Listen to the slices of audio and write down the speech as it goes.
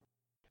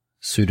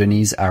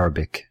Sudanese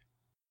Arabic.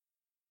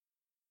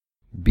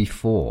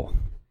 Before.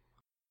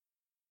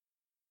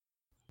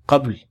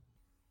 قبل.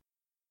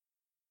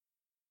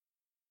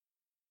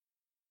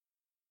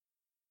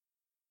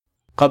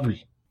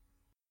 قبل.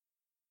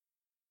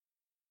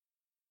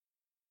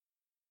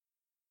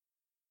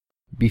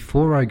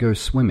 Before I go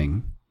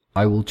swimming,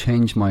 I will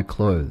change my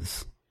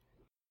clothes.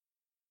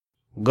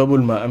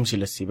 قبل ما أمشي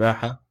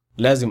للسباحة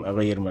لازم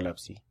أغير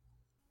ملابسي.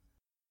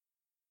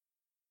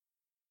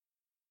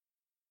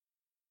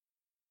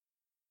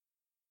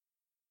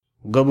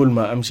 قبل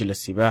ما أمشي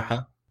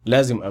للسباحة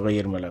لازم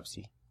أغير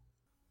ملابسي.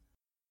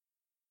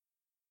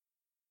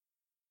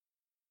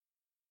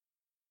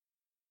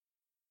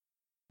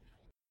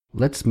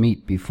 Let's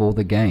meet before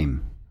the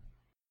game.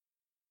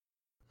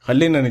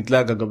 خلينا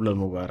نتلاقى قبل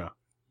المباراة.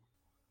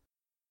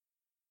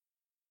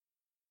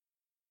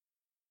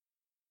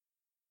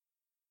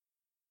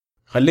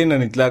 خلينا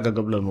نتلاقى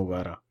قبل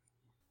المباراة.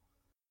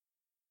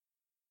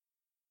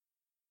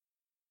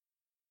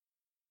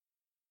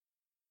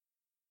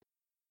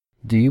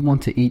 Do you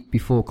want to eat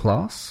before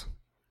class?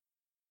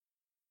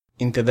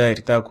 انت داير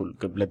تاكل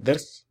قبل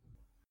الدرس؟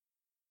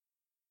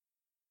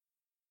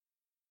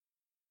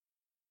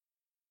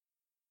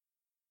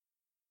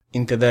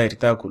 انت داير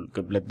تاكل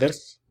قبل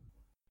الدرس؟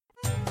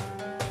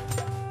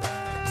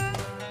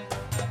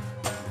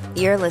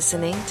 You're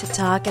listening to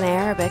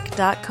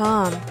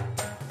TalkinArabic.com.